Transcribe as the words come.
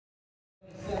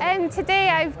Today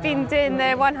I've been doing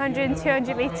the 100 and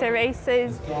 200 metre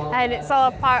races, and it's all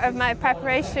a part of my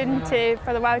preparation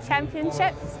for the World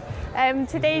Championships.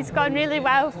 Today's gone really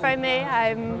well for me.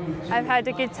 I've had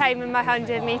a good time in my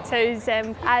 100 metres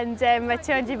and my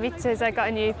 200 metres I got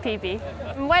a new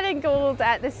PB. Winning gold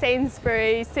at the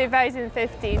Sainsbury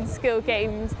 2015 School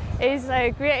Games is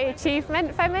a great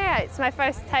achievement for me. It's my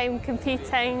first time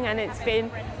competing and it's been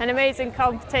an amazing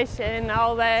competition.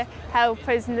 All the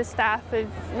helpers and the staff have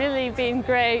really been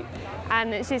great.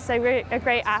 And it's just a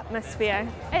great atmosphere.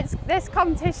 This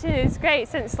competition is great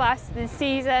since last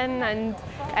season, and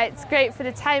it's great for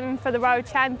the time for the World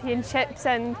Championships,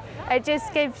 and it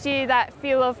just gives you that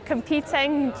feel of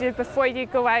competing before you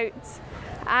go out.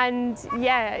 And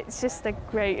yeah, it's just a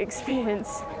great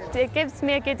experience. It gives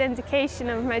me a good indication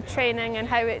of my training and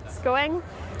how it's going.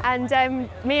 And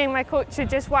me and my coach are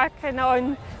just working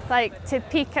on to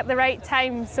peak at the right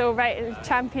time, so right at the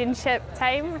championship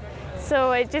time.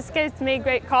 So it just gives me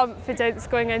great confidence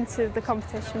going into the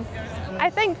competition.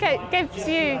 I think it gives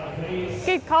you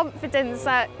good confidence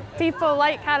that people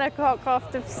like Hannah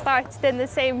Cockcroft have started in the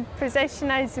same position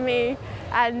as me,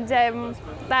 and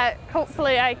that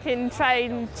hopefully I can try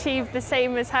and achieve the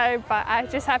same as her, but I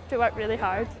just have to work really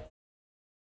hard.